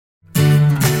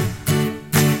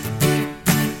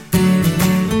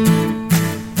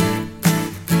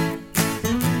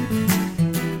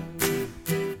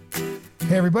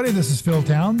everybody. This is Phil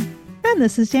Town. And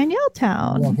this is Danielle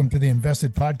Town. Welcome to the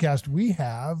Invested Podcast. We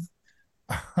have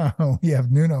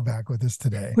Nuno back with us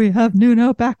today. We have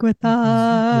Nuno back with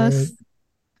us.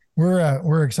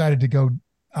 We're excited to go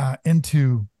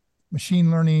into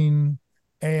machine learning,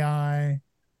 AI,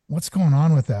 what's going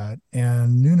on with that.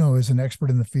 And Nuno is an expert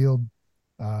in the field.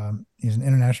 He's an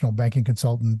international banking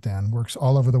consultant and works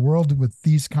all over the world with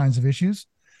these kinds of issues.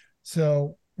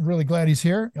 So really glad he's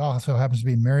here. He also happens to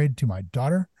be married to my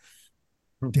daughter,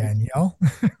 Danielle.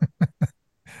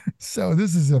 So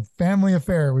this is a family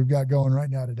affair we've got going right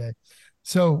now today.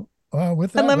 So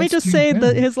with that, and let me just say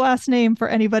his last name for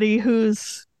anybody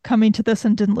who's coming to this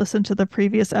and didn't listen to the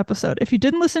previous episode. If you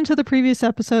didn't listen to the previous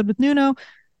episode with Nuno,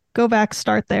 go back,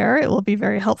 start there. It will be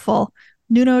very helpful.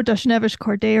 Nuno Neves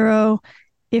Cordeiro.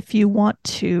 If you want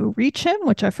to reach him,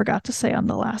 which I forgot to say on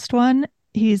the last one,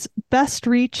 he's best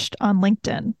reached on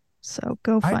LinkedIn. So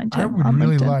go find him. I would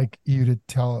really like you to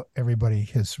tell everybody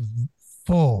his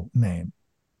full name.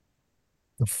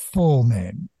 The full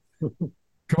name. Come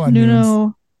on, Nuno.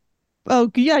 Nunes. Oh,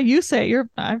 yeah, you say it.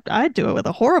 I do it with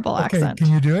a horrible accent.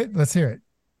 Can you do it? Let's hear it.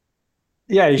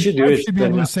 Yeah, you should do it. You should be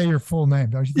able to say your full name,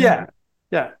 don't you think?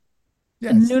 Yeah.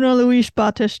 Yes. Nuno Luís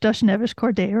Bates das Neves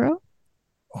Cordeiro.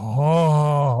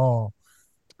 Oh,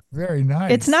 very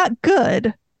nice. It's not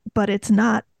good, but it's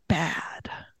not bad.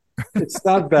 It's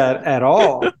not bad at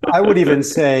all. I would even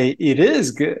say it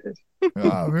is good.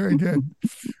 Oh, very good.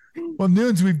 Well,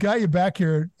 Nunes, we've got you back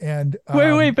here. And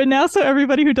wait, but now so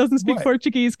everybody who doesn't speak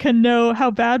Portuguese can know how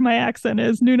bad my accent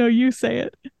is. Nuno, you say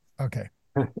it. Okay.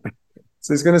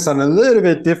 So it's going to sound a little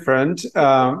bit different,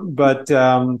 but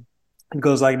it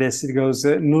goes like this. It goes,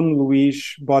 Nuno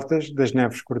Luís Botas das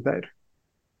Neves Cordeiro.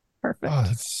 Perfect. Oh,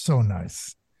 that's so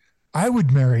nice. I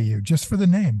would marry you just for the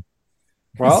name.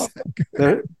 Well,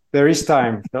 there is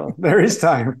time, Phil. There is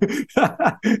time.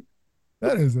 That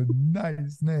is a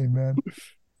nice name, man.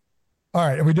 All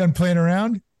right. Are we done playing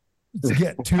around? Let's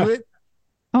get to it.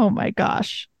 Oh, my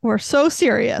gosh. We're so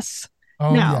serious.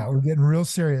 Oh, yeah. We're getting real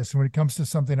serious when it comes to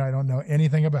something I don't know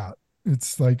anything about.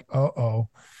 It's like,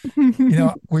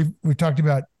 we've talked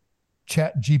about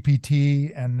Chat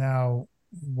GPT and now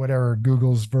whatever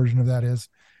Google's version of that is,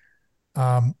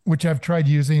 which I've tried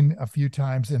using a few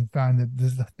times and found that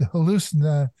the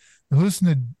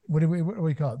what do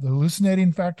we call it? The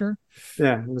hallucinating factor.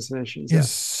 Yeah, hallucinations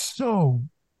is so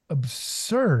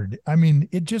absurd. I mean,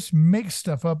 it just makes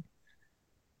stuff up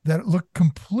that look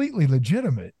completely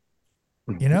legitimate,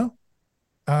 you know?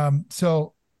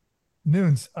 So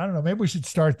Nunes, I don't know, maybe we should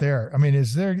start there. I mean,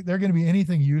 is there going to be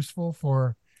anything useful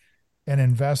for an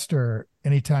investor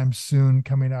anytime soon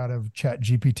coming out of Chat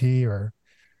GPT or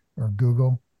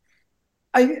Google?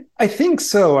 I think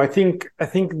so. I think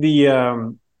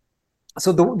the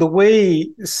the way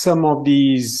some of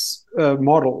these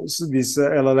models, these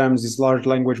LLMs, these large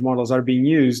language models are being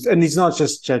used, and it's not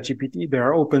just ChatGPT. There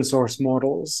are open source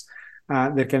models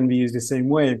that can be used the same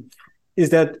way.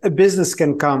 Is that a business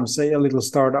can come, say a little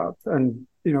startup, and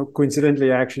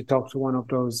coincidentally, I actually talked to one of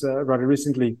those rather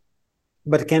recently,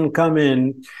 but can come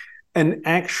in and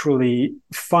actually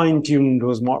fine-tune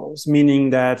those models,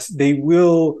 meaning that they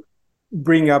will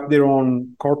bring up their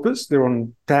own corpus, their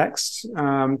own text,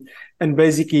 and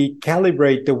basically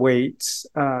calibrate the weights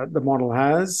the model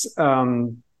has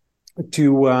to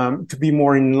be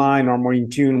more in line or more in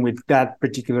tune with that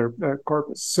particular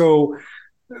corpus. So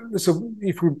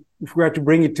if we had to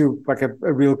bring it to like a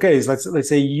real case, let's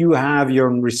say you have your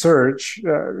own research,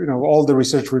 all the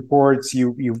research reports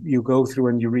you go through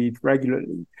and you read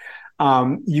regularly.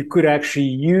 You could actually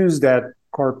use that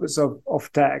corpus of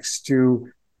text to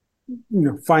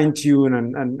fine tune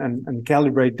and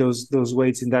calibrate those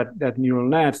weights in that neural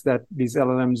net that these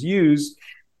LLMs use,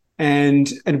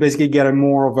 and basically get a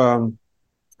more of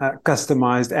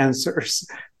customized answers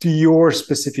to your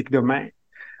specific domain.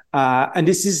 And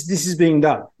this is being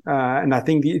done, and I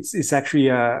think it's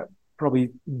actually probably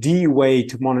the way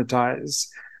to monetize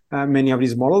many of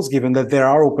these models, given that there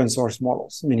are open source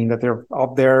models, meaning that they're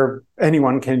out there,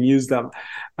 anyone can use them.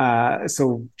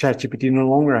 So ChatGPT no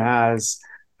longer has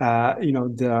the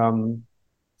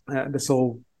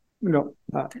sole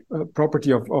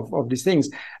property of these things,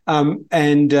 so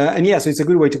it's a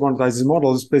good way to monetize these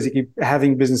models. Basically,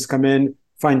 having business come in,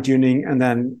 fine tuning, and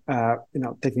then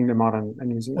taking them out and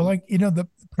using them. Well,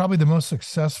 probably the most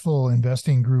successful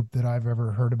investing group that I've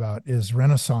ever heard about is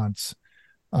Renaissance.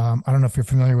 I don't know if you're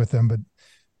familiar with them, but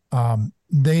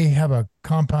they have a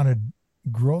compounded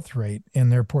growth rate in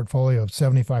their portfolio of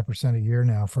 75% a year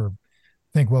now for,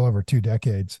 I think, well over 2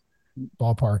 decades,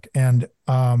 ballpark.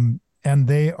 And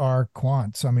they are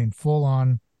quants. I mean, full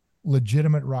on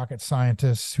legitimate rocket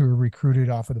scientists who are recruited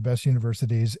off of the best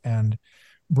universities and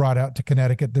brought out to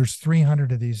Connecticut. There's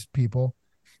 300 of these people.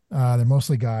 They're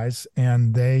mostly guys,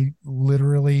 and they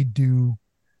literally do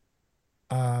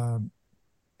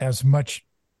as much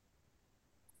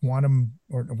quantum,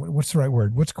 or what's the right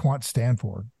word? What's quant stand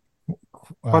for?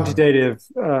 Quantitative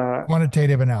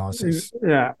analysis.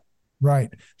 Yeah.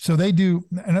 Right. So they do,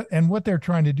 and what they're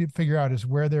trying to figure out is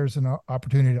where there's an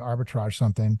opportunity to arbitrage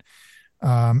something.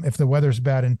 If the weather's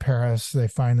bad in Paris, they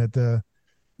find that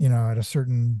at a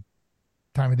certain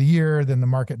time of the year, then the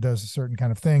market does a certain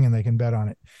kind of thing and they can bet on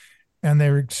it. And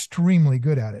they're extremely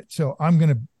good at it. So I'm going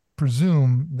to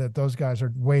presume that those guys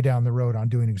are way down the road on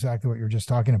doing exactly what you're just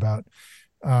talking about,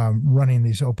 running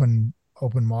these open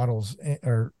models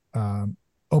or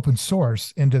open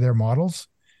source into their models.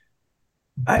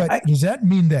 But does that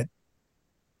mean that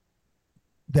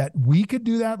we could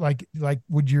do that? Like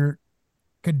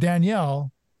could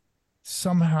Danielle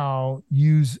somehow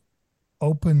use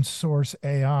open source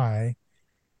AI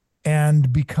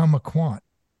and become a quant,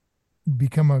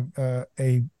 become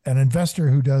an investor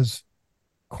who does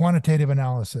quantitative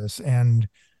analysis and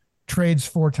trades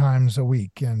 4 times a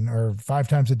week or 5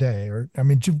 times a day,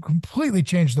 to completely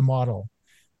change the model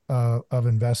of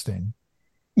investing?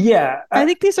 Yeah, I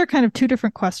think these are kind of 2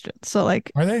 different questions. So,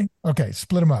 are they? Okay,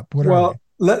 split them up. What are they?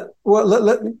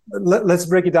 Let's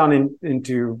break it down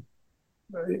into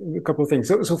a couple of things.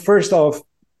 So first off,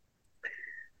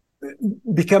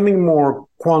 becoming more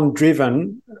quant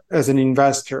driven as an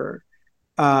investor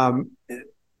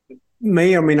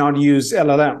may or may not use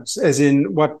LLMs. As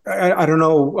in, what I don't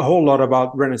know a whole lot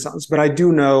about Renaissance, but I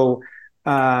do know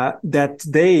that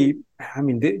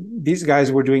these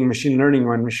guys were doing machine learning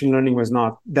when machine learning was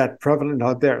not that prevalent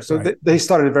out there. So right. They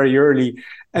started very early,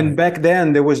 and right. Back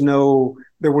then there were no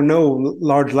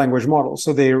large language models.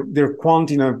 So they're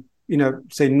quant in a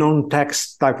say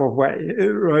non-text type of way,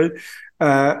 right?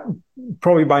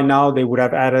 Probably by now they would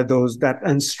have added that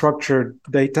unstructured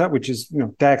data, which is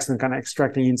text, and kind of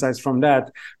extracting insights from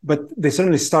that. But they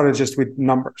certainly started just with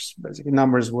numbers. Basically,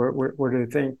 numbers were the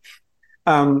thing.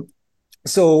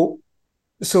 So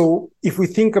if we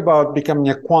think about becoming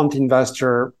a quant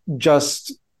investor,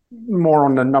 just more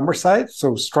on the number side,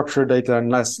 so structured data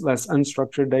and less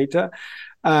unstructured data,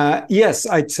 yes,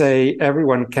 I'd say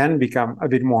everyone can become a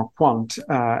bit more quant.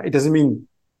 It doesn't mean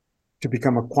to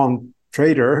become a quant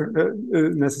trader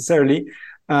necessarily,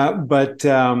 but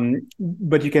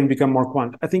you can become more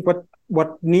quant. I think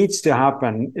what needs to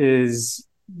happen is,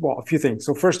 a few things.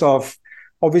 So first off,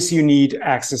 obviously you need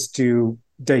access to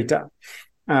data.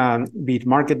 Be it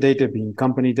market data, being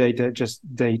company data, just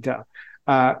data.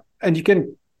 And you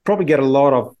can probably get a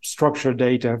lot of structured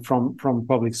data from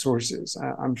public sources.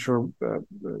 I'm sure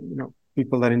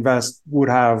people that invest would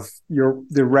have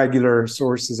the regular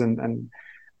sources, and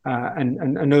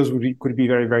those could be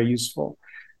very, very useful.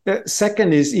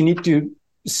 Second is you need to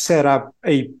set up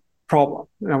a problem.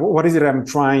 What is it I'm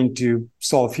trying to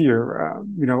solve here?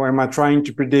 Am I trying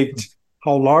to predict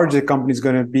how large the company is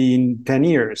going to be in 10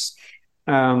 years?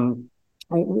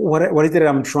 What is it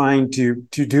I'm trying to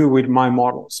do with my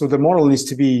model? So the model needs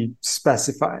to be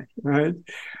specified, right?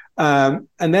 And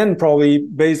then probably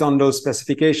based on those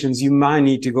specifications, you might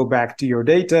need to go back to your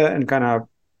data and kind of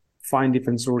find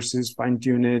different sources, fine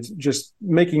tune it, just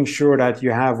making sure that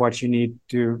you have what you need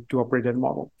to operate that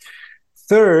model.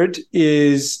 Third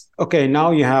is, okay,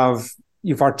 now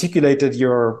you've articulated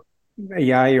your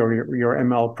AI or your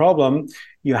ML problem,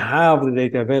 you have the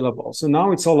data available. So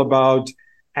now it's all about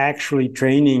actually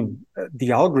training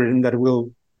the algorithm that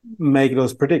will make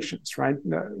those predictions, right?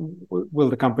 Will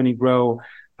the company grow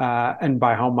and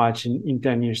by how much in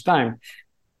 10 years' time?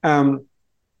 And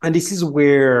this is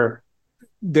where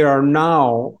there are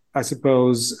now, I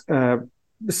suppose,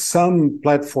 some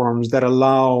platforms that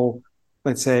allow,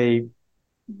 let's say,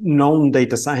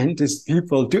 non-data scientist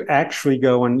people to actually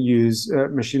go and use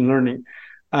machine learning.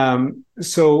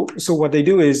 So what they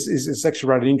do is it's actually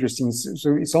rather interesting.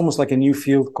 So it's almost like a new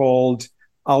field called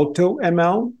auto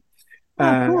ML.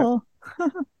 Cool.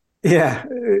 Yeah.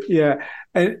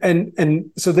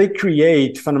 And so they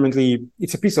create, fundamentally,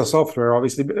 it's a piece of software,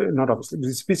 obviously, not obviously, but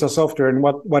it's a piece of software. And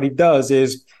what it does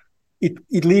is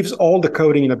it leaves all the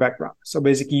coding in the background. So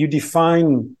basically you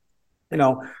define,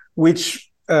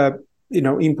 which,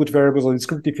 input variables or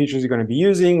descriptive features you're going to be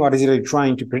using. What is it you're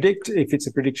trying to predict? If it's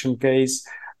a prediction case,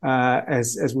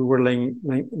 as we were laying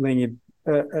it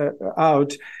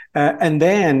out. And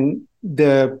then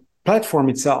the platform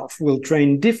itself will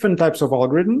train different types of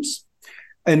algorithms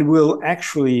and will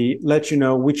actually let you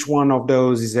know which one of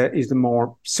those is the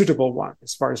more suitable one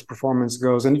as far as performance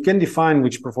goes. And you can define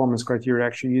which performance criteria you're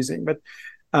actually using. But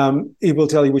it will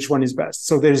tell you which one is best.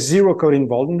 So there's zero code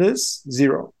involved in this,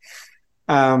 zero.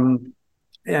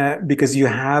 Because you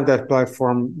have that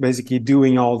platform basically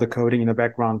doing all the coding in the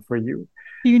background for you.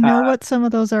 Do you know what some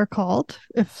of those are called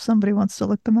if somebody wants to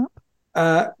look them up?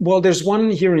 Well, there's one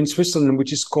here in Switzerland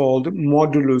which is called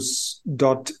modulus.ai.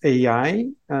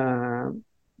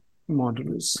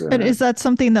 Modulus. And is that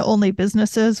something that only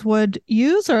businesses would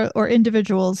use, or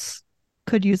individuals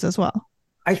could use as well?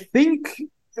 I think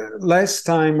last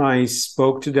time I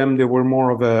spoke to them, they were more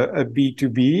of a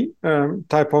B2B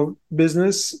type of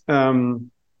business.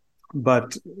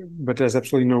 But there's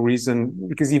absolutely no reason,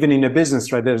 because even in a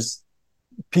business, right, there's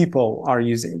people are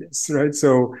using this, right?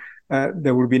 So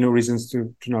there would be no reasons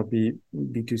to not be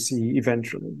B2C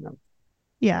eventually. No.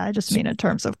 Yeah, I just mean in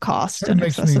terms of cost and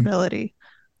accessibility.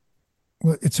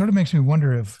 Well, it sort of makes me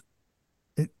wonder if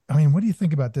what do you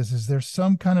think about this? Is there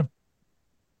some kind of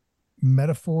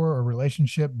metaphor or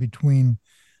relationship between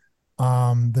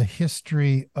the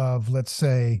history of, let's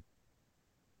say,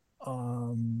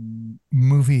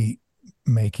 movie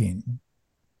making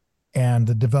and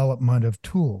the development of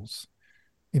tools?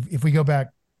 If we go back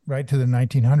right to the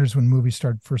 1900s when movies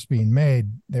started first being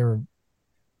made, they were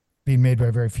being made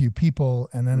by very few people,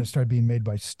 and then it started being made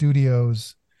by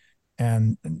studios,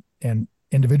 and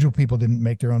individual people didn't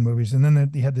make their own movies. And then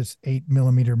they had this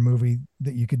 8mm movie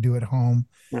that you could do at home,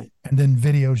 and then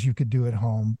videos you could do at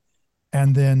home.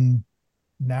 And then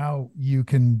now you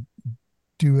can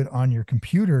do it on your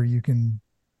computer. And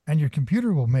your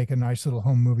computer will make a nice little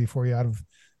home movie for you out of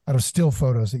still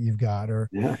photos that you've got,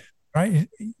 right?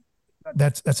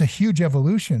 That's a huge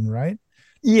evolution, right?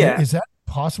 Yeah. Is that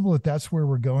possible that that's where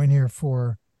we're going here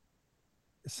for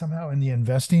somehow in the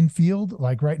investing field?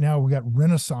 Like right now we got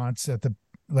Renaissance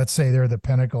let's say they're the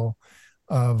pinnacle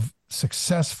of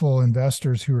successful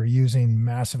investors who are using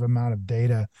massive amount of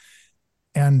data,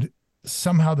 and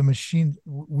somehow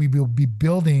we will be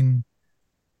building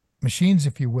machines,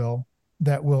 if you will,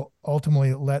 that will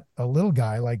ultimately let a little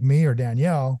guy like me or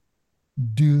Danielle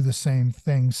do the same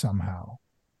thing somehow.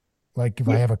 Like if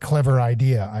I have a clever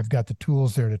idea, I've got the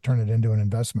tools there to turn it into an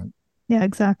investment. Yeah,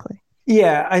 exactly.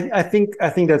 Yeah, I think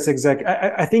that's exactly.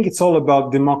 I think it's all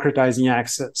about democratizing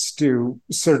access to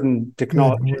certain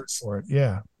technologies. Good word for it.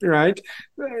 Yeah. Right.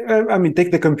 I mean,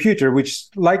 take the computer, which,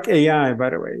 like AI, by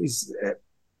the way, is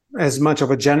as much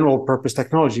of a general purpose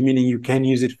technology, meaning you can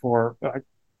use it for a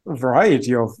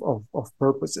variety of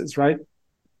purposes, right?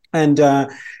 And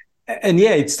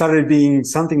yeah, it started being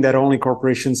something that only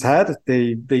corporations had.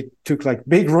 They took like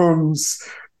big rooms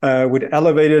with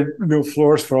elevated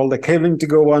floors for all the cabling to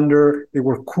go under. They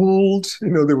were cooled, they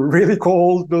were really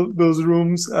cold, those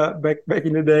rooms back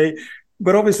in the day.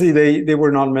 But obviously they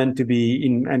were not meant to be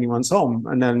in anyone's home.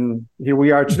 And then here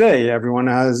we are today. Everyone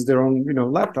has their own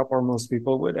laptop, or most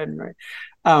people would anyway.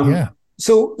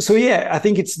 So yeah, I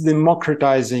think it's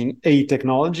democratizing a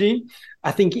technology.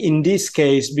 I think in this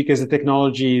case, because the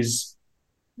technology is,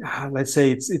 let's say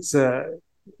it's a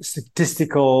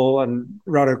statistical and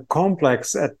rather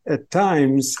complex at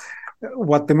times,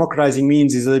 what democratizing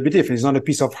means is a little bit different. It's not a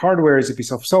piece of hardware, it's a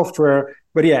piece of software.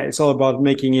 But yeah, it's all about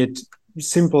making it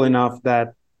simple enough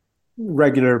that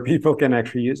regular people can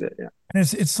actually use it. Yeah.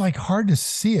 And it's like hard to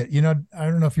see it. I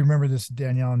don't know if you remember this,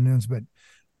 Danielle and Nunes, but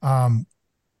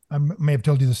I may have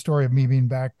told you the story of me being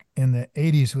back in the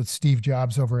 80s with Steve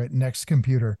Jobs over at Next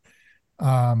Computer,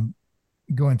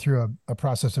 going through a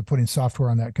process of putting software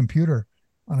on that computer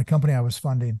on a company I was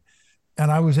funding.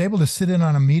 And I was able to sit in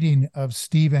on a meeting of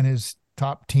Steve and his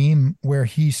top team where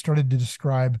he started to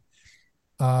describe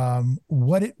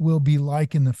what it will be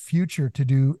like in the future to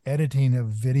do editing of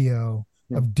video,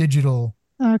 of digital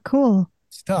cool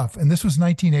stuff. And this was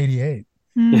 1988.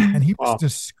 And he was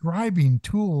describing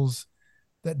tools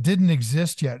that didn't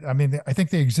exist yet. I mean, I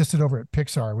think they existed over at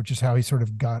Pixar, which is how he sort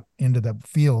of got into the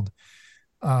field.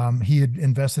 He had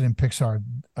invested in Pixar,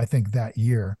 I think, that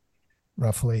year,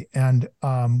 roughly, and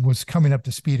was coming up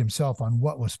to speed himself on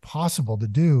what was possible to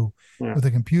do with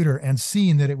a computer, and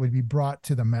seeing that it would be brought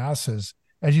to the masses,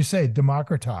 as you say,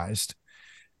 democratized.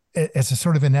 It's a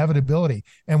sort of inevitability.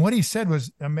 And what he said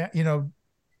was,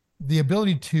 the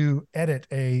ability to edit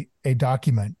a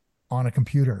document on a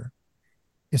computer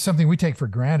is something we take for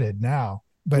granted now,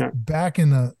 but back in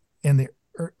the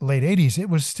late 80s, it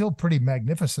was still pretty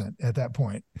magnificent at that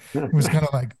point. It was kind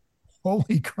of like,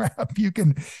 holy crap, you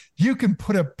can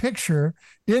put a picture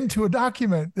into a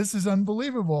document. This is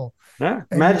unbelievable. Yeah,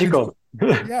 magical.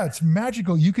 It's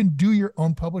magical. You can do your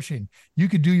own publishing. You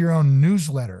could do your own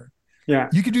newsletter. Yeah.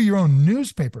 You could do your own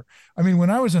newspaper. I mean, when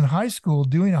I was in high school,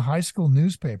 doing a high school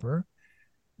newspaper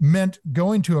meant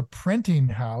going to a printing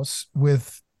house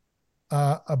with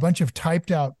a bunch of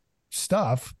typed out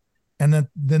stuff, and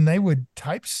then they would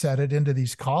typeset it into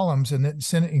these columns and then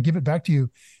send it and give it back to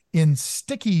you in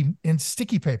sticky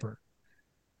paper.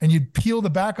 And you'd peel the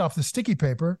back off the sticky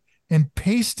paper and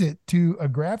paste it to a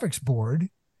graphics board,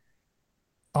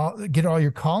 get all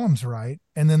your columns right,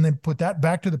 and then they put that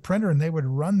back to the printer and they would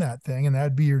run that thing, and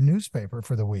that'd be your newspaper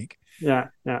for the week. Yeah,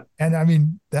 yeah. And I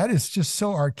mean, that is just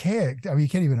so archaic. I mean, you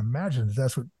can't even imagine that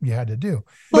that's what you had to do.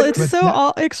 Well, it's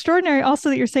so extraordinary also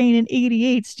that you're saying in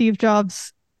 88, Steve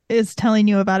Jobs is telling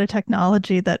you about a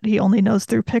technology that he only knows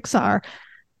through Pixar.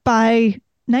 By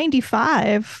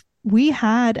 95, we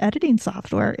had editing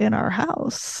software in our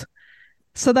house.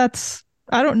 So that's,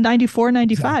 94,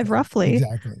 95, exactly, roughly.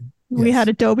 Exactly. We had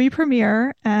Adobe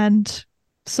Premiere and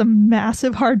some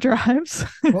massive hard drives.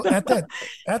 Well, at that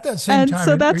same time. And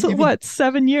so that's what,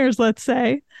 7 years, let's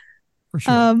say. For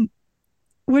sure.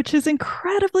 Which is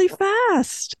incredibly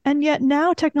fast. And yet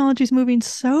now technology is moving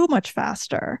so much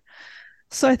faster.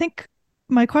 So I think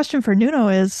my question for Nuno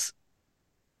is,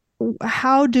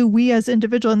 how do we as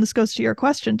individuals, and this goes to your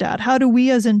question, Dad, how do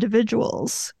we as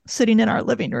individuals sitting in our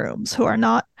living rooms who are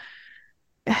not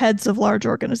heads of large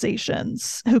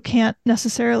organizations, who can't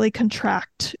necessarily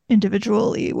contract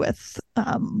individually with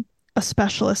a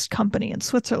specialist company in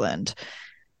Switzerland,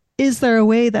 is there a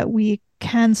way that we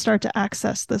can start to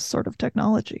access this sort of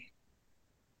technology?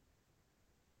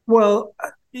 Well,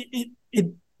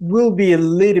 it will be a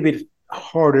little bit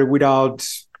harder without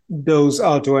those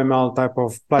AutoML type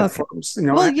of platforms. Okay.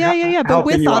 Well, yeah. But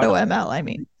with AutoML, I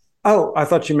mean. Oh, I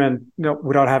thought you meant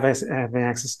without having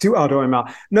access to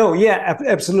AutoML. No, yeah,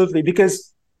 absolutely.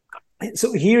 Because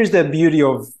so here's the beauty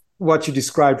of what you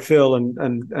described, Phil,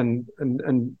 and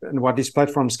what these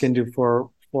platforms can do for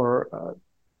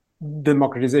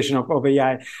democratization of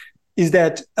AI, is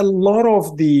that a lot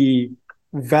of the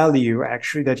value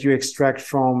actually that you extract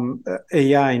from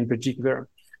AI in particular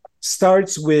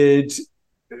starts with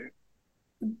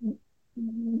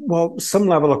some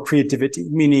level of creativity,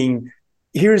 meaning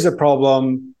here's a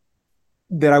problem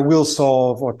that I will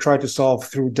solve or try to solve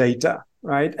through data,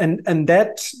 right? And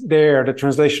that there, the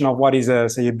translation of what is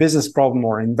say a business problem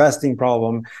or investing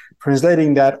problem,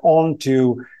 translating that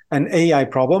onto an AI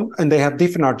problem, and they have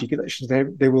different articulations.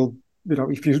 They will,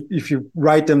 if you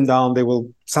write them down, they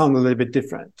will sound a little bit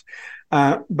different.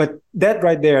 But that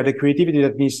right there, the creativity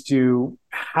that needs to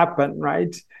happen,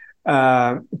 right,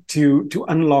 to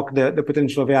unlock the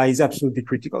potential of AI is absolutely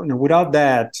critical. Without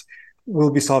that,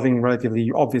 we'll be solving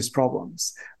relatively obvious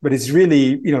problems. But it's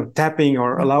really, tapping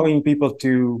or allowing people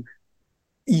to,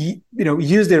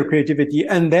 use their creativity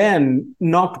and then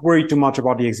not worry too much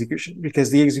about the execution, because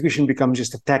the execution becomes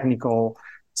just a technical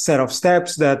set of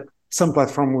steps that some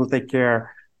platform will take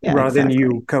care rather than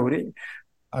you coding.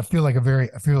 I feel like a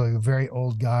very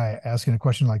old guy asking a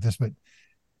question like this, but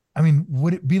I mean,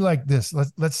 would it be like this?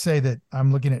 Let's say that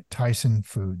I'm looking at Tyson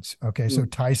Foods. Okay, so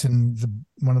Tyson,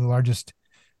 one of the largest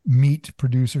meat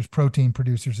producers, protein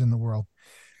producers in the world,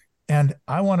 and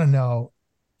I want to know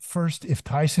first if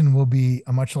Tyson will be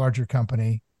a much larger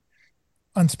company,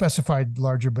 unspecified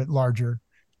larger, but larger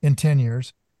in 10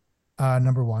 years.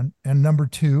 Number one, and number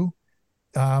two,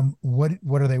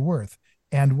 what are they worth?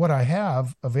 And what I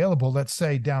have available, let's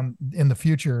say down in the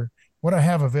future, what I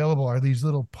have available are these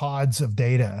little pods of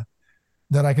data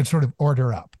that I could sort of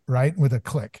order up, right, with a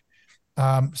click.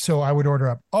 So I would order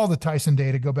up all the Tyson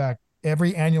data, go back,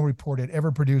 every annual report it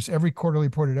ever produced, every quarterly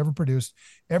report it ever produced,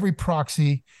 every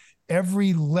proxy,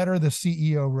 every letter the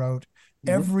CEO wrote,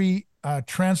 every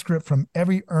transcript from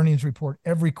every earnings report,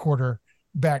 every quarter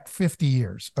back 50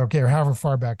 years, okay, or however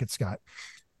far back it's got.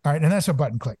 All right, and that's a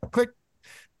button click. Click,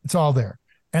 it's all there.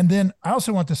 And then I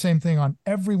also want the same thing on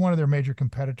every one of their major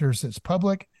competitors that's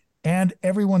public and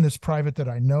everyone that's private that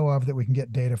I know of that we can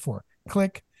get data for.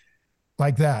 Click,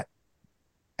 like that.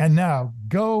 And now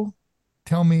go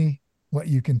tell me what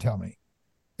you can tell me.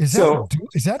 Is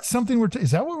that something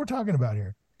is that what we're talking about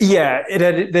here? Yeah,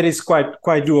 that is quite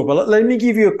doable. Let me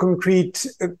give you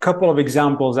a couple of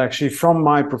examples actually from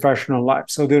my professional life.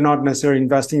 So they're not necessarily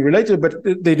investing related, but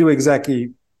they do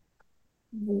exactly.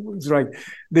 It's right.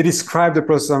 They describe the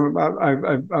process.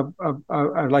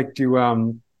 I'd like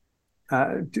to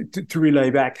relay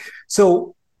back.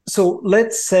 So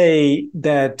let's say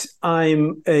that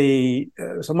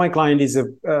so my client is a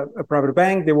private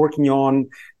bank. They're working on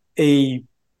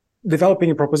developing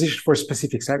a proposition for a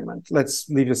specific segment. Let's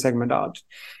leave the segment out.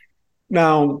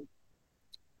 Now,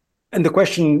 and the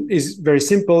question is very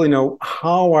simple.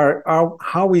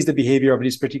 How is the behavior of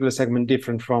this particular segment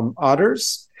different from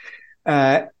others?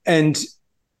 And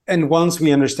once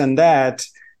we understand that,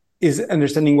 is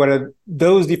understanding whether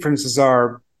those differences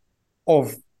are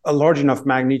of a large enough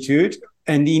magnitude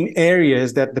and in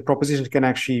areas that the proposition can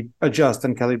actually adjust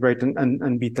and calibrate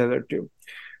and be tailored to.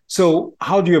 So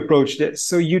how do you approach this?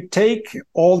 So you take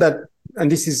all that,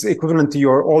 and this is equivalent to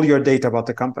all your data about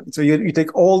the company. So you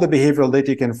take all the behavioral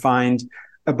data you can find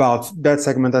about that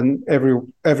segment and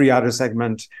every other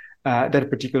segment that a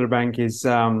particular bank is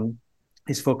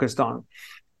focused on.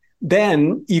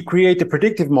 Then you create a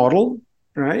predictive model,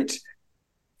 right,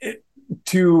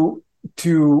 to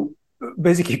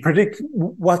basically predict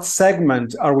what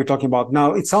segment are we talking about.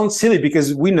 Now, it sounds silly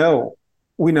because we know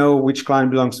which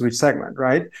client belongs to which segment,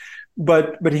 right?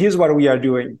 But here's what we are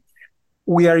doing.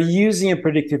 We are using a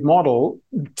predictive model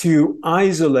to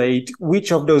isolate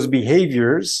which of those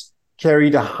behaviors carry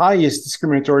the highest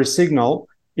discriminatory signal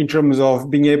in terms of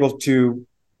being able to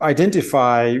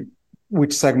identify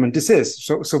which segment this is.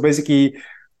 So basically,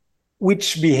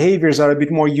 which behaviors are a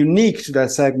bit more unique to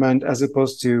that segment as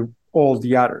opposed to all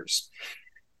the others.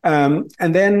 And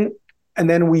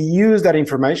then we use that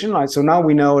information. Right? So now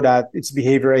we know that it's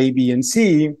behavior A, B, and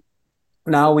C.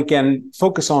 Now we can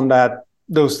focus on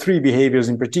those three behaviors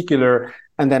in particular,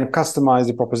 and then customize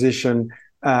the proposition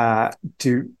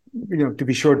to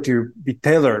be sure to be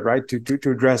tailored, right, to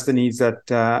address the needs that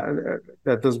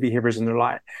those behaviors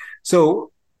underlie.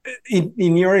 So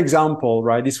in your example,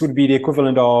 right, this would be the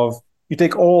equivalent of you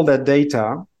take all that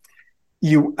data,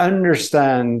 you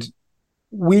understand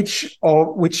which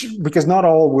because not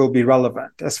all will be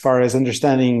relevant as far as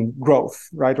understanding growth,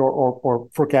 right, or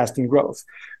forecasting growth.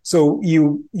 So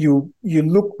you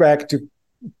look back to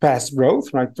past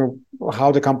growth, right, so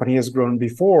how the company has grown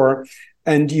before,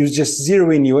 and you just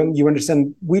zero in and you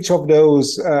understand which of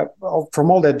those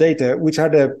from all that data, which are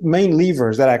the main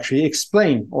levers that actually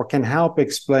explain or can help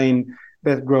explain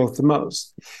that growth the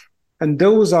most. And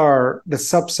those are the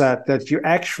subset that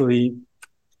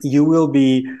you will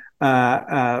be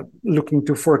looking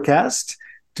to forecast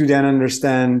to then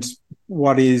understand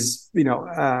what is,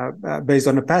 based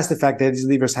on the past effect that these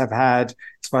levers have had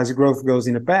as far as growth goes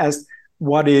in the past,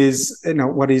 what is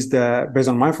the, based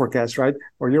on my forecast, right,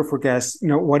 or your forecast,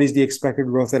 what is the expected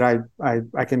growth that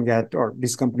I can get or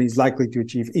this company is likely to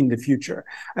achieve in the future.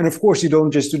 And of course, you don't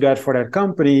just do that for that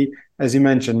company. As you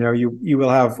mentioned, you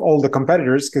will have all the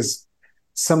competitors, because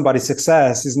somebody's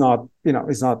success is not a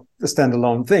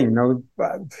standalone thing.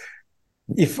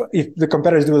 If the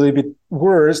competitors do a little bit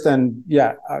worse, then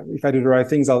if I do the right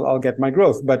things, I'll get my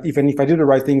growth. But even if I do the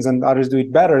right things and others do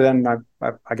it better, then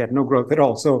I get no growth at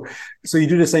all. So you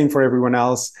do the same for everyone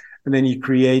else, and then you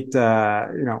create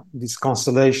this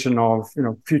constellation of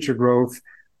future growth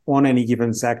on any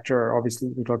given sector. Obviously,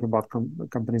 we're talking about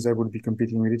companies that would be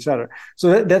competing with each other.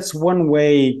 So that's one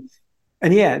way.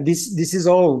 And this is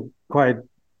all quite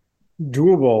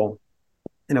doable,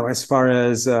 as far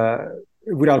as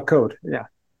without code. Yeah.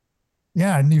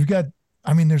 And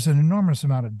there's an enormous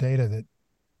amount of data that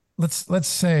let's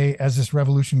say as this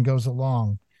revolution goes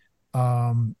along,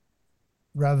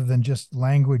 rather than just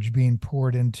language being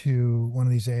poured into one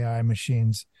of these AI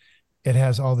machines, it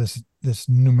has all this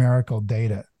numerical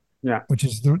data, which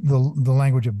is the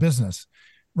language of business.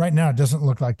 Right now, it doesn't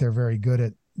look like they're very good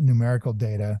at numerical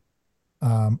data,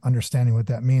 understanding what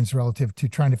that means relative to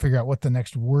trying to figure out what the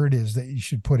next word is that you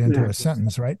should put into a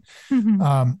sentence, right? Mm-hmm.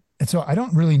 And so I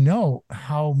don't really know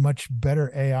how much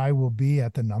better AI will be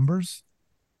at the numbers.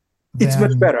 It's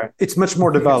much better. It's much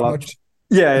more developed.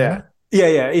 Yeah.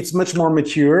 It's much more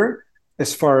mature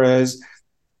as far as,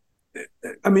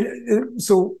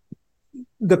 so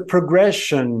the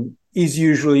progression is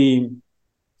usually,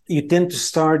 you tend to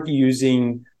start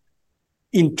using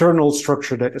internal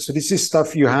structured data. So this is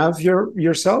stuff you have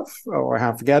yourself or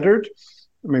have gathered,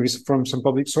 maybe from some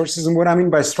public sources. And what I mean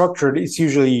by structured, it's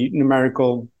usually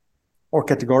numerical or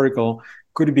categorical,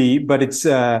 could be, but it's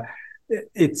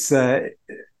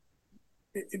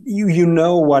you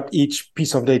know what each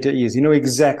piece of data is. You know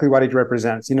exactly what it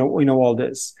represents. You know all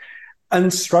this.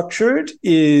 Unstructured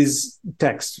is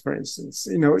text, for instance.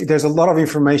 There's a lot of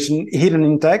information hidden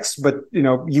in text, but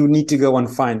you need to go and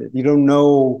find it. You don't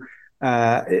know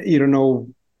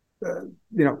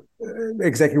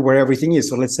exactly where everything is.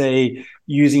 So let's say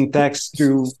using text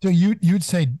to. So you'd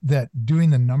say that doing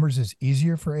the numbers is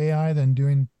easier for AI than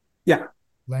doing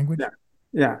language?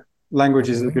 Yeah. Language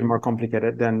is a bit more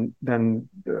complicated than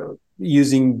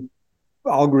using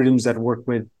algorithms that work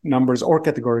with numbers or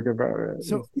categorical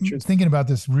so features. Thinking about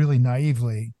this really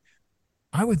naively,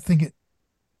 I would think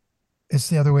it's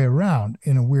the other way around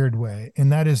in a weird way,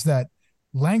 and that is that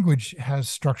language has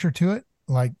structure to it.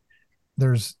 Like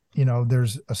there's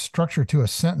a structure to a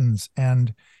sentence,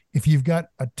 and if you've got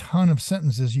a ton of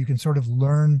sentences, you can sort of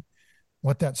learn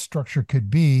what that structure could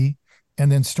be,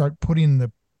 and then start putting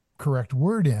the correct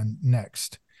word in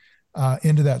next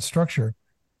into that structure.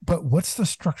 But what's the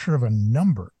structure of a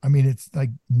number? I mean, it's like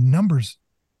numbers,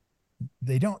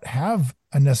 they don't have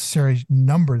a necessary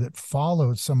number that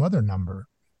follows some other number.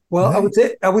 Well,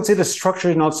 I would say the structure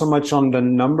is not so much on the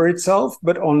number itself,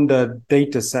 but on the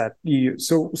data set you use.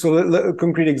 So a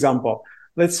concrete example.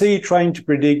 Let's say you're trying to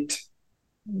predict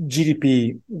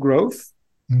GDP growth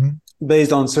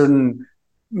based on certain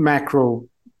macro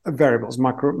variables,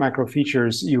 macro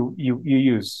features you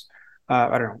use.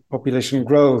 I don't know, population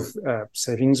growth,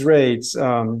 savings rates,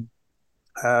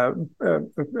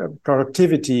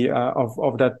 productivity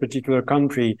of that particular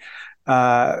country,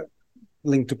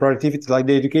 linked to productivity, like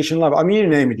the education level. I mean, you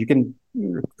name it. You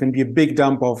can be a big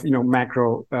dump of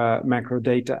macro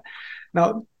data.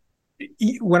 Now,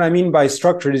 what I mean by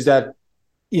structured is that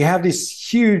you have this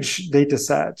huge data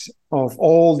set of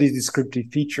all these descriptive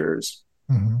features,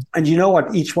 and you know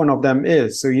what each one of them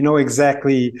is. So you know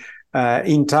exactly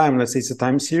in time. Let's say it's a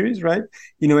time series, right?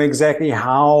 You know exactly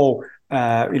how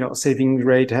saving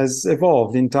rate has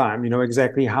evolved in time. You know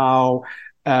exactly how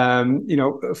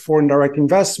foreign direct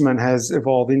investment has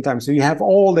evolved in time. So you have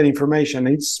all that information,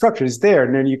 and its structure is there,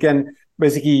 and then you can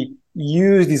basically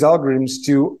use these algorithms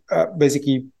to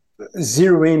basically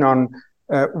zero in on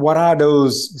what are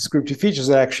those descriptive features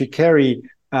that actually carry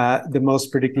the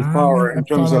most predictive power in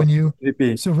terms of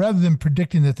GDP. So rather than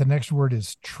predicting that the next word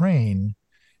is train,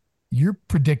 you're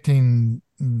predicting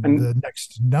the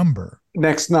next number.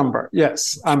 Next number,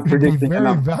 yes. I'm predicting. It'd be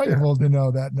very valuable to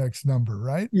know that next number,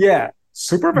 right? Yeah,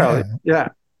 super valuable. Yeah.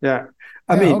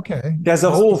 I mean, there's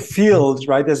a whole field,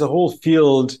 right? There's a whole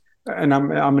field, and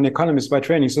I'm an economist by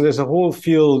training, so there's a whole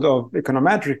field of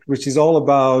econometrics, which is all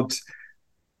about,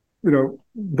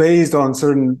 based on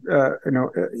certain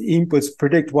inputs,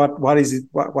 predict what is it,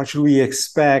 what should we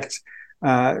expect,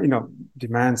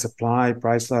 demand, supply,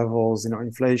 price levels,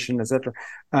 inflation, etc.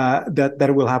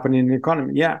 That will happen in the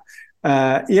economy.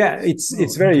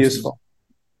 It's very useful.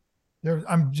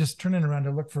 I'm just turning around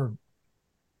to look for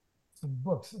some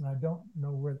books, and I don't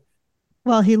know where.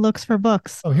 Well, he looks for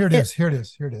books. Oh, here it is. Here it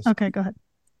is. Okay, go ahead.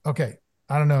 Okay,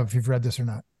 I don't know if you've read this or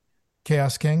not.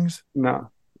 Chaos Kings. No.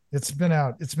 It's been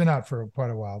out for quite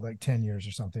a while, like 10 years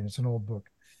or something. It's an old book.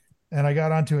 And I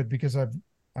got onto it because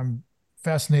I'm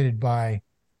fascinated by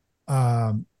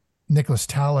Nicholas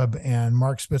Taleb and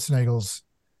Mark Spitznagel's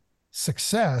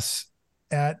success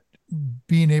at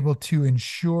being able to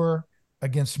insure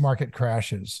against market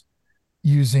crashes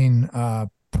using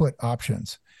put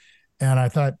options. And I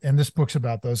thought, and this book's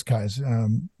about those guys,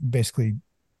 basically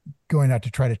going out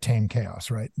to try to tame chaos,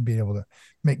 right? And being able to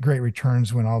make great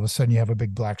returns when all of a sudden you have a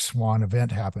big black swan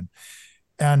event happen.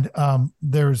 And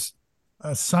there's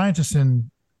a scientist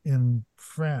in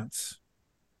France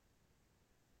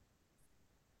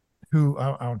who,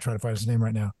 I'll try to find his name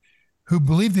right now, who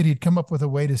believed that he'd come up with a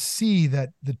way to see that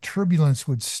the turbulence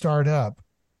would start up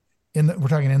we're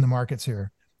talking in the markets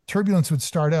here. Turbulence would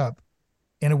start up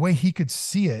in a way he could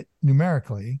see it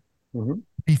numerically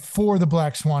before the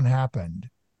black swan happened.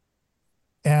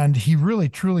 And he really,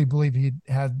 truly believed he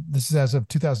had, this is as of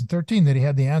 2013, that he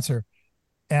had the answer,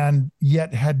 and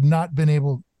yet had not been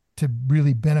able to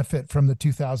really benefit from the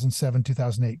 2007,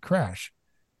 2008 crash.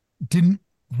 Didn't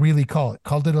really call it,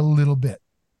 called it a little bit,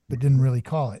 but didn't really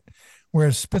call it.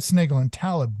 Whereas Spitznagel and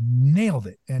Taleb nailed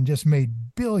it and just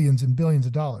made billions and billions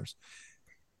of dollars.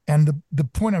 And the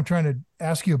point I'm trying to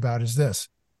ask you about is this.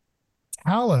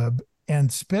 Taleb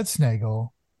and Spitznagel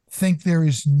think there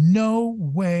is no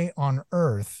way on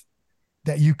earth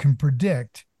that you can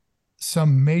predict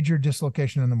some major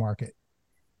dislocation in the market.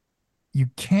 You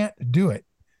can't do it.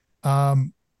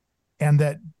 And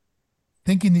that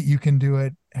thinking that you can do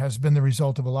it has been the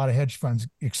result of a lot of hedge funds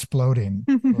exploding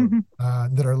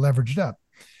that are leveraged up.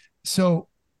 So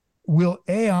will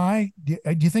AI, do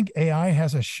you think AI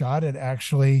has a shot at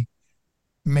actually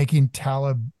changing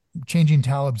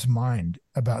Taleb's mind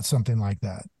about something like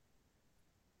that?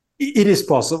 It is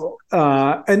possible.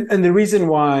 And the reason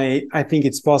why I think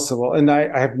it's possible, and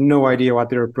I have no idea what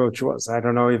their approach was. I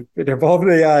don't know if it involved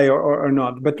AI or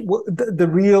not, but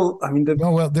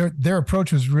their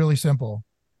approach was really simple.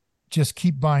 Just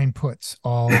keep buying puts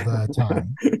all the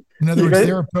time. In other words,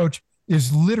 their approach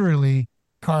is literally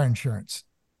car insurance.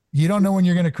 You don't know when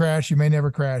you're going to crash. You may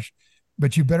never crash,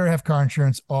 but you better have car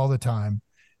insurance all the time.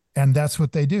 And that's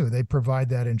what they do. They provide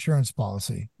that insurance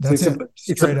policy. That's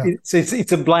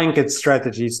it's a blanket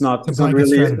strategy. It's not really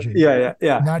strategy. Yeah.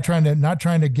 Not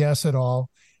trying to guess at all.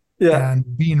 Yeah.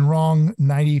 And being wrong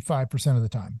 95% of the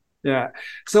time. Yeah.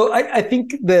 So I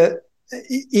think that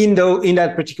in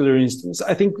that particular instance,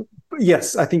 I think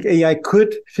AI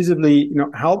could feasibly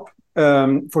help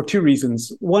for two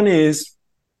reasons. One is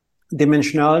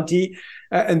dimensionality,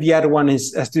 and the other one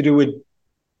has to do with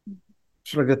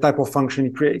sort of the type of function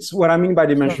it creates. What I mean by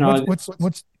dimensionality,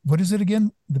 what is it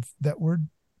again? That word?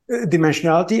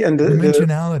 Dimensionality and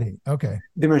dimensionality. Okay.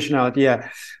 Dimensionality, yeah.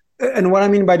 And what I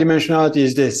mean by dimensionality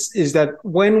is this: is that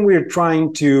when we're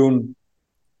trying to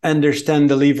understand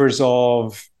the levers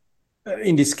of,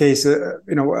 in this case, a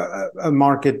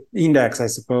market index, I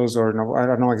suppose, or no, I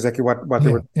don't know exactly what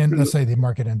they were. And let's say the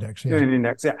market index. Yeah. An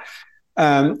index, yeah.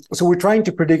 So we're trying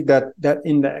to predict that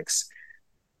index.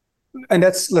 And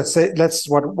that's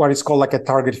what is called like a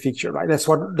target feature, right? That's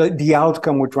what the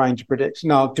outcome we're trying to predict.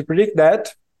 Now, to predict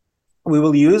that, we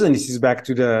will use, and this is back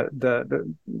to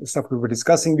the stuff we were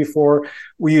discussing before,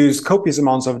 we use copious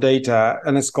amounts of data,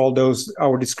 and let's call those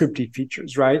our descriptive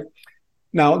features, right?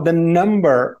 Now, the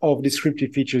number of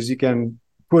descriptive features you can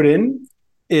put in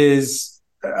is,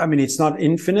 I mean, it's not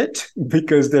infinite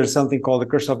because there's something called the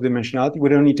curse of dimensionality. We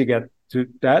don't need to get to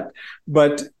that,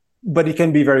 but it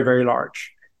can be very, very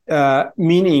large.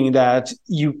 Meaning that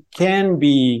you can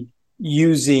be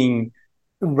using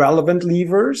relevant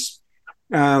levers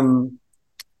in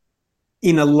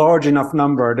a large enough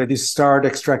number that you start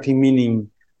extracting meaning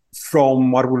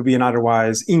from what would be an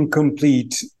otherwise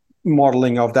incomplete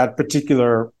modeling of that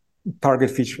particular target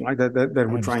feature, like that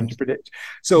we're trying to predict.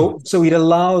 So it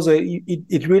allows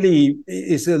it really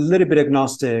is a little bit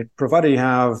agnostic, provided you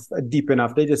have a deep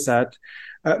enough data set,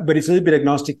 but it's a little bit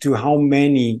agnostic to how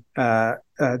many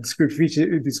descriptive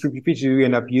features you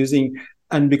end up using.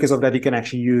 And because of that, you can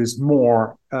actually use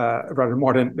more, rather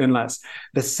more than less.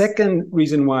 The second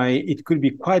reason why it could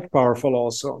be quite powerful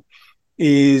also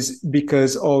is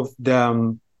because of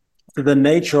the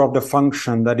nature of the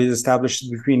function that is established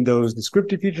between those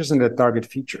descriptive features and the target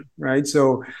feature, right?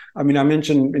 So, I mean, I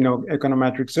mentioned,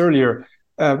 econometrics earlier.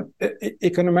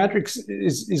 Econometrics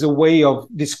is a way of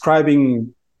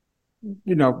describing,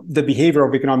 the behavior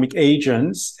of economic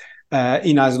agents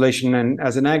in isolation and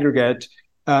as an aggregate,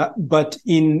 but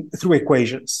through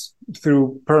equations,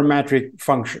 through parametric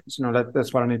functions.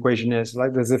 That's what an equation is.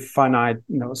 Like there's a finite,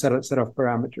 set of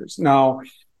parameters. Now,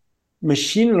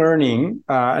 machine learning,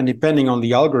 and depending on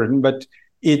the algorithm, but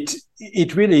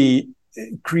it really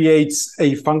creates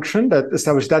a function that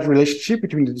establishes that relationship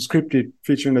between the descriptive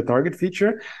feature and the target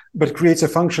feature, but creates a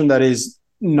function that is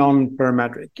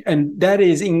non-parametric. And that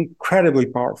is incredibly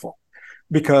powerful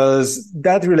because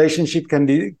that relationship can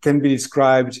be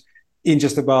described in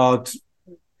just about,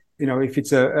 if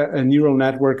it's a neural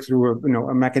network through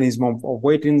a mechanism of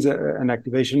weightings and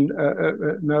activation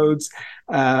nodes,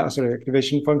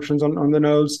 activation functions on the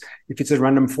nodes. If it's a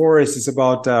random forest, it's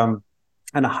about a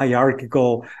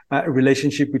hierarchical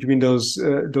relationship between those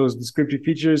descriptive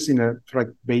features in a sort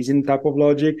of Bayesian type of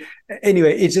logic.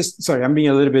 Anyway, it's just, sorry, I'm being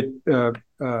a little bit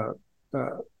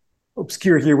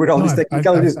obscure here with all these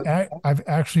technicalities. I've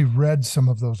actually read some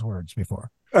of those words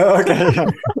before. Okay.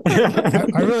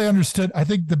 I really understood. I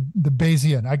think the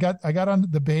Bayesian. I got on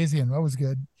the Bayesian. That was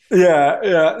good.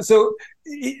 Yeah. So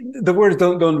the words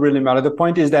don't really matter. The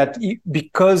point is that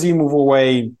because you move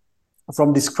away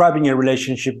from describing a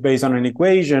relationship based on an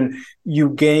equation, you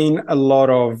gain a lot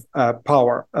of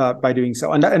power by doing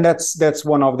so, and that's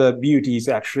one of the beauties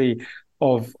actually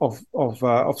of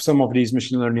some of these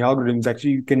machine learning algorithms.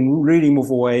 Actually, you can really move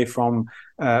away from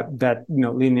that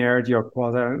linearity or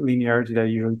quasi-linearity that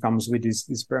usually comes with these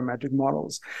parametric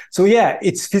models. So yeah,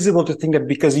 it's feasible to think that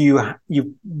because you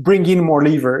bring in more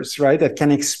levers, right, that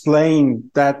can explain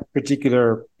that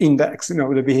particular index,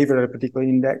 the behavior of a particular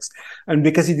index, and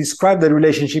because you describe the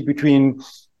relationship between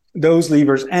those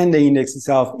levers and the index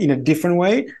itself in a different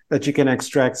way, that you can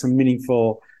extract some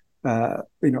meaningful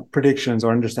predictions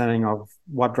or understanding of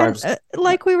what drives.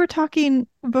 Like we were talking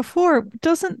before,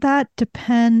 doesn't that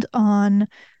depend on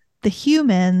the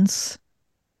humans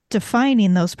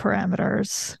defining those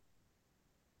parameters?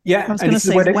 Yeah, I was going to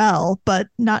say but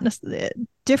not necessarily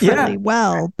differently.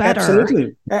 Yeah, better.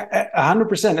 Absolutely,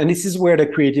 100%. And this is where the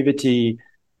creativity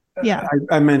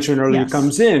I mentioned earlier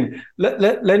comes in.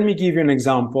 Let me give you an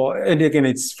example. And again,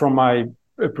 it's from my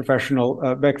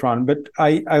professional background, but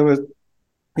I was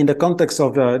in the context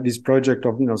of this project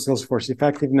of Salesforce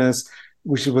effectiveness,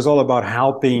 which was all about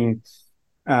helping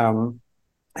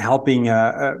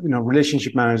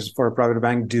relationship managers for a private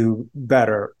bank do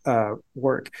better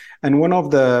work. And one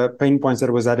of the pain points that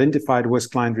was identified was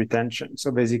client retention.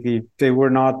 So basically, they were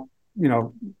not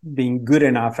being good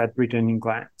enough at retaining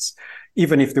clients,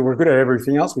 even if they were good at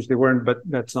everything else, which they weren't. But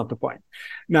that's not the point.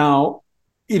 Now,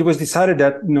 it was decided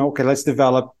that, let's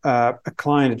develop a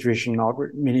client attrition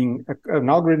algorithm, meaning an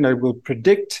algorithm that will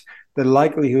predict the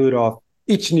likelihood of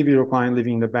each individual client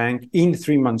living in the bank in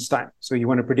 3 months' time. So you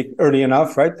want to predict early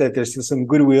enough, right, that there's still some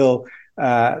goodwill,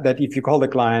 that if you call the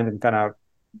client and kind of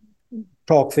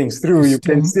talk things through, you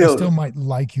can they still still might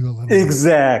like you a little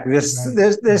exactly.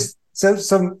 bit. There's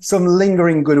some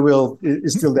lingering goodwill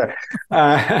is still there.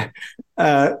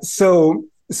 So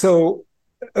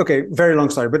okay, very long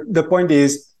story, but the point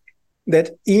is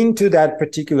that into that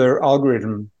particular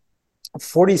algorithm,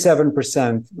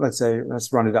 47%,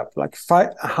 let's run it up, like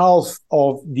half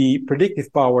of the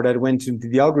predictive power that went into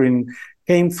the algorithm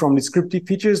came from descriptive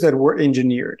features that were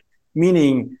engineered,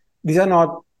 meaning it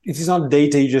is not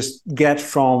data you just get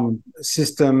from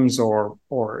systems or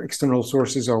external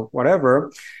sources or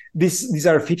whatever. These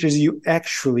are features you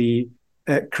actually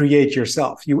create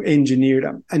yourself. You engineer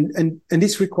them, and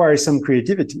this requires some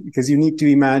creativity, because you need to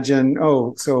imagine.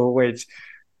 Oh, so wait,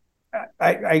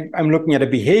 I'm looking at a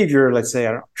behavior, let's say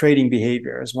a trading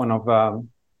behavior as one of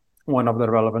the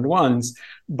relevant ones,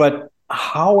 but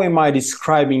how am I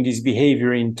describing this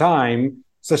behavior in time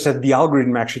such that the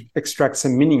algorithm actually extracts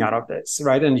some meaning out of this,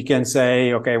 right? And you can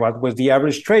say, okay, what was the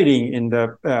average trading in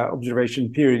the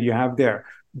observation period you have there?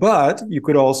 But you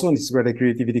could also, and this is where the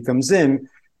creativity comes in,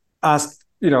 ask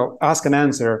and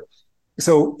answer.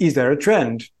 So is there a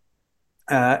trend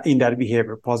in that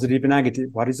behavior, positive and negative?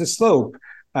 What is the slope?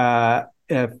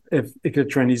 If the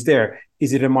trend is there,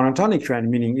 is it a monotonic trend,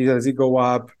 meaning does it go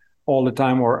up all the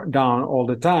time or down all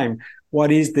the time?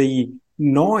 What is the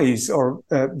noise or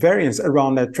variance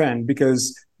around that trend?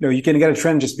 Because you can get a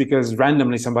trend just because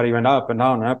randomly somebody went up and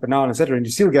down, etc., and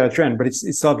you still get a trend, but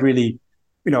it's not really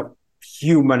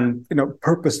human,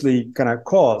 purposely kind of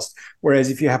caused. Whereas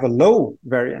if you have a low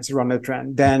variance around the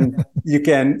trend, then you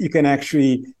can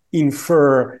actually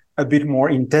infer a bit more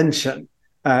intention,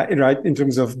 right, in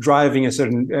terms of driving a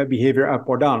certain behavior up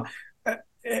or down.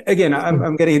 Again,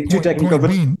 I'm getting too technical.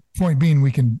 Point being,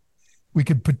 we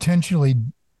could potentially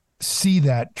see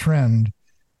that trend.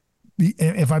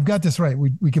 If I've got this right,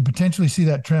 we could potentially see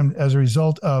that trend as a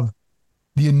result of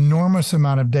the enormous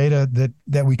amount of data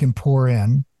that we can pour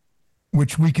in,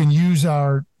 which we can use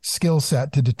our skill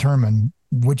set to determine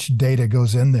which data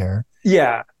goes in there.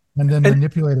 Yeah. And then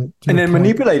manipulate it.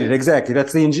 Manipulate it, exactly.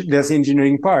 That's the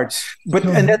engineering part. But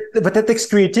that takes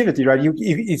creativity, right?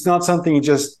 It's not something that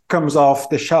just comes off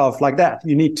the shelf like that.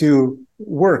 You need to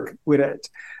work with it.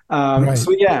 Right.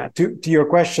 So yeah, to your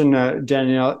question,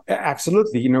 Daniel,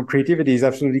 absolutely. Creativity is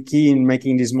absolutely key in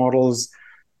making these models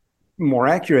more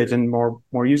accurate and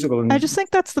more usable. I just think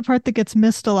that's the part that gets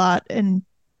missed a lot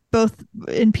both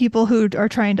in people who are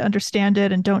trying to understand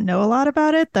it and don't know a lot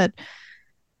about it, that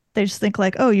they just think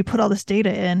like, oh, you put all this data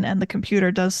in and the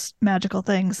computer does magical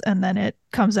things and then it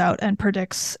comes out and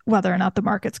predicts whether or not the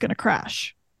market's going to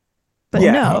crash. But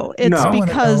it's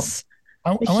because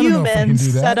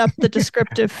humans set up the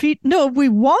descriptive feed. No, we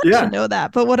want to know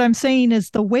that. But what I'm saying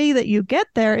is the way that you get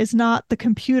there is not the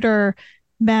computer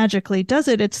magically does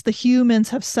it. It's the humans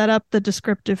have set up the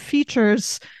descriptive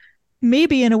features,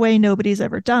 maybe in a way nobody's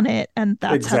ever done it, and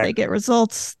that's how they get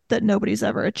results that nobody's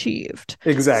ever achieved.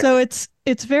 Exactly. So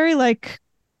it's very like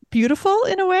beautiful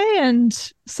in a way,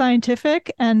 and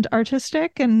scientific and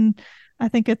artistic, and I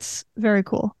think it's very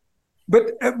cool.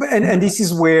 But this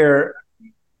is where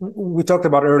we talked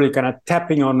about earlier, kind of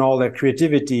tapping on all that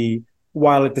creativity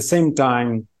while at the same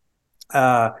time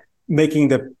making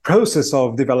the process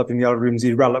of developing the algorithms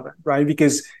irrelevant, right?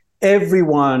 Because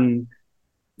everyone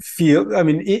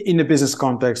in a business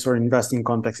context or investing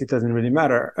context, it doesn't really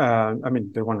matter.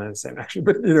 They're one and the same, actually,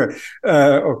 but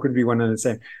or could be one and the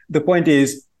same. The point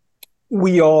is,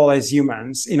 we all as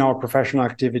humans in our professional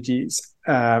activities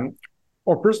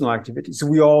or personal activities,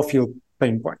 we all feel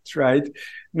pain points, right?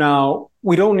 Now,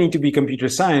 we don't need to be computer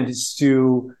scientists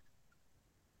to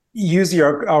use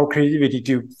our creativity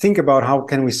to think about how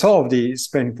can we solve these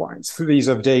pain points through the use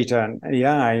of data and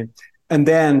AI, and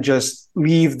then just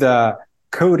leave the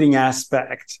coding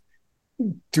aspect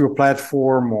to a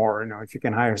platform, or if you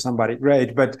can hire somebody,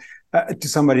 great, but to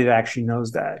somebody that actually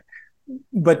knows that.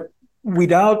 But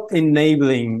without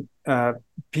enabling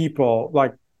people,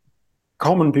 like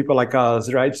common people like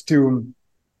us, right, to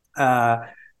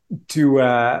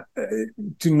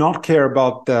not care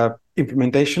about the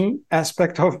implementation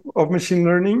aspect of machine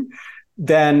learning,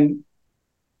 then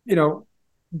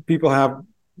people have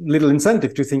little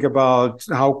incentive to think about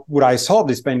how would I solve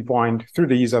this pain point through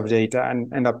the use of data,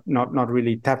 and end up not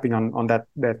really tapping on that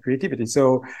creativity.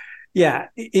 So yeah,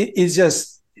 it's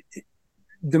just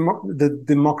the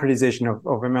democratization of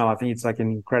ML. I think it's like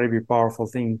an incredibly powerful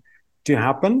thing to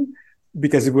happen.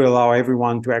 because it will allow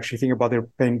everyone to actually think about their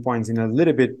pain points in a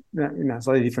little bit, in a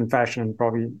slightly different fashion, and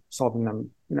probably solving them,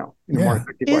 in a more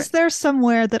effective way. Is there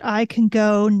somewhere that I can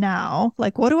go now?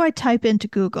 Like, what do I type into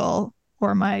Google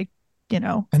or my,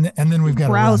 and then we've got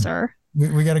browser?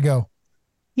 We got to go.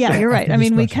 Yeah, you're right. I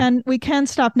mean, we can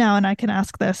stop now, and I can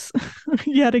ask this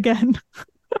yet again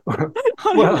on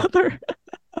another.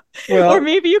 Or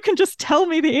maybe you can just tell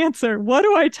me the answer. What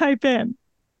do I type in?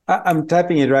 I'm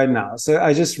typing it right now. So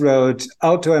I just wrote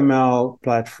AutoML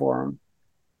platform.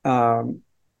 Because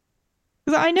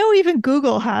I know even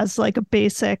Google has like a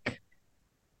basic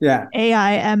AI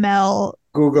ML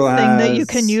Google thing that you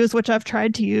can use, which I've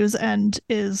tried to use and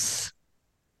is,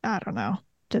 I don't know,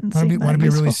 didn't seem that useful. Want to be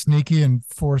really sneaky and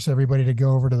force everybody to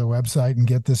go over to the website and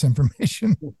get this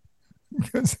information?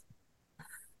 Because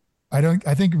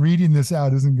I think reading this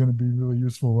out isn't going to be really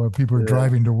useful while people are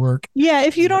driving to work. Yeah,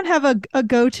 if you don't have a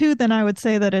go-to, then I would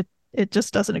say that it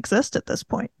just doesn't exist at this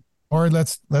point. Or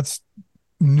let's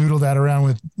noodle that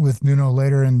around with Nuno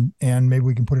later, and maybe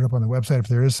we can put it up on the website if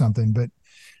there is something. But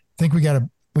I think we got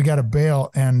to bail.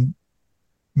 And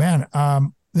man,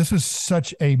 this was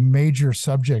such a major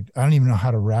subject. I don't even know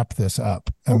how to wrap this up.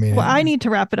 I need to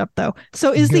wrap it up though.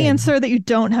 So is the answer that you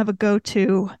don't have a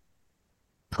go-to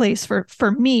place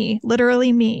for me,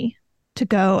 literally me, to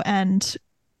go and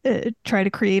try to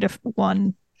create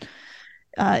one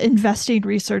investing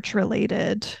research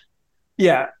related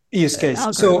use case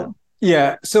algorithm?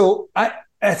 So I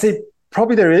think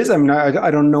probably there is. I mean,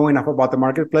 I don't know enough about the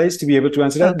marketplace to be able to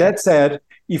answer that. That said,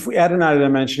 if we add another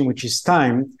dimension, which is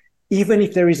time, even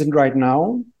if there isn't right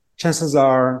now, chances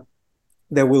are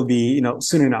there will be,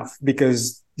 soon enough,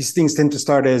 because these things tend to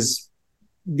start as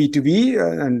B2B,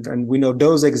 and we know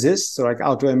those exist. So like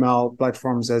AutoML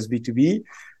platforms as B2B.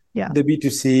 Yeah. The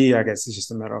B2C, I guess, is just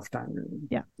a matter of time.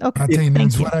 Yeah. Okay. I'll tell you,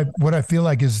 Nins, what I feel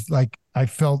like is like I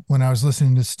felt when I was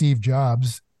listening to Steve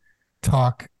Jobs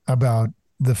talk about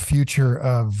the future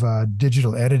of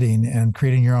digital editing and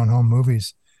creating your own home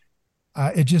movies.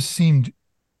 It just seemed,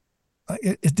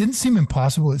 it didn't seem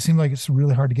impossible. It seemed like it's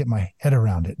really hard to get my head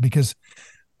around it because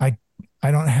I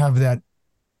don't have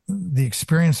the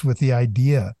experience with the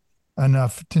idea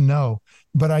enough to know.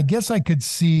 But I guess I could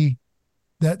see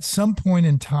that some point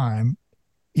in time,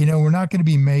 we're not going to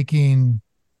be making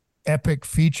epic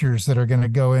features that are going to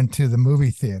go into the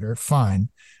movie theater. Fine.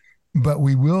 But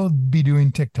we will be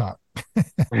doing TikTok.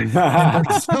 And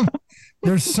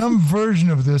there's some version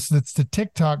of this that's the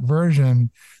TikTok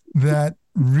version that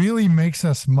really makes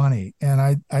us money.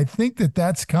 And I think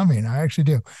that's coming. I actually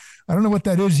do. I don't know what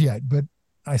that is yet, but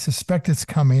I suspect it's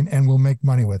coming and we'll make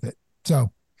money with it.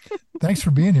 So thanks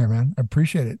for being here, man. I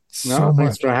appreciate it so much.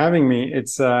 Thanks for having me.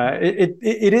 It's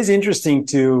it is interesting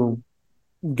to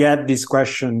get these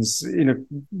questions in a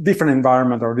different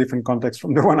environment or different context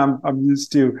from the one I'm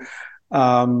used to,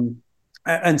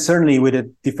 and certainly with a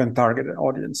different target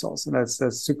audience. Also, that's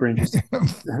super interesting.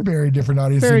 Very different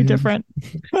audience. Very different.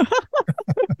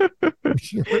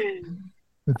 Sure.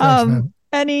 Thanks, man.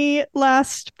 Any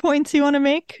last points you want to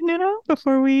make, Nuno,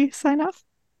 before we sign off?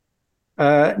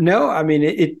 No, I mean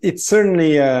it's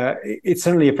certainly a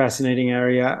fascinating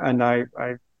area, and I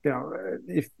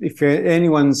if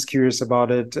anyone's curious about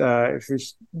it,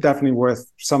 it's definitely worth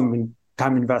some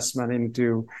time investment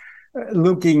into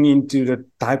looking into the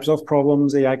types of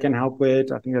problems AI can help with.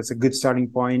 I think that's a good starting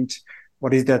point.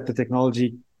 What is that the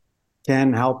technology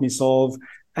can help me solve,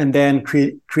 and then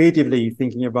creatively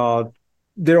thinking about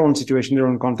their own situation, their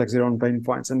own context, their own pain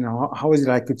points, and how is it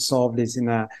I could solve this in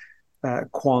a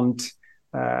quant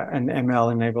and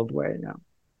ML enabled way.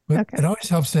 It always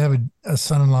helps to have a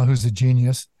son-in-law who's a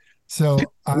genius. So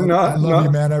I love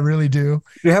you, man. I really do.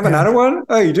 You have another one?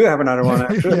 Oh, you do have another one,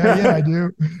 actually. yeah, I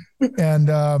do.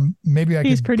 And maybe I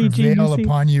can prevail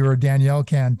upon you, or Danielle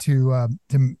can, to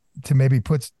maybe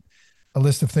put a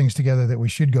list of things together that we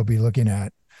should go be looking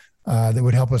at that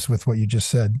would help us with what you just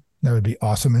said. That would be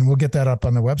awesome. And we'll get that up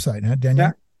on the website, huh, Danielle?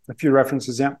 Yeah, a few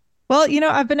references, yeah. Well,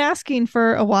 I've been asking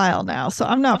for a while now, so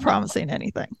I'm not promising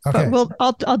anything. Okay. But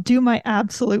I'll do my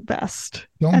absolute best.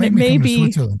 Don't make me come to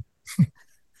Switzerland.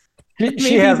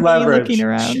 She has leverage. Looking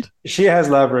around. She has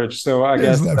leverage, so I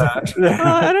guess I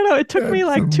don't know. It took me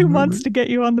like 2 months to get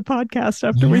you on the podcast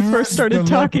after we first started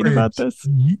talking about this.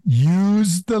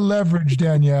 Use the leverage,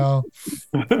 Danielle.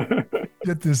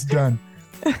 Get this done.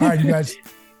 All right, you guys.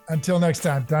 Until next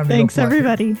time. Thanks,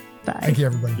 everybody. Bye. Thank you,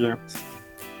 everybody. Yeah.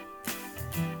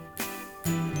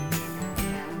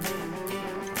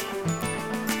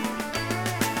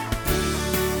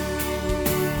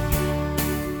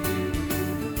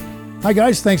 Hi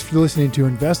guys, thanks for listening to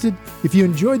Invested. If you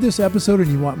enjoyed this episode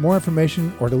and you want more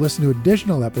information or to listen to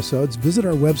additional episodes, visit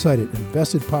our website at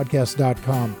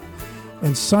investedpodcast.com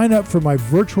and sign up for my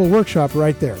virtual workshop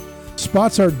right there.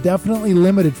 Spots are definitely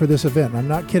limited for this event. I'm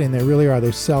not kidding, they really are.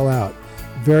 They sell out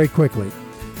very quickly.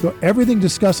 So everything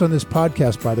discussed on this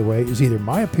podcast, by the way, is either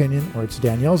my opinion or it's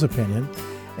Danielle's opinion.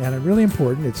 And really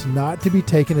important, it's not to be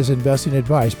taken as investing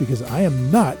advice because I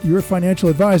am not your financial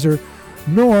advisor,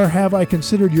 nor have I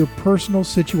considered your personal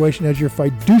situation as your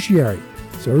fiduciary.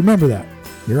 So remember that.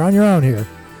 You're on your own here.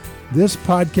 This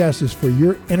podcast is for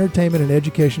your entertainment and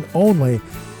education only,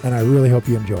 and I really hope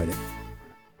you enjoyed it.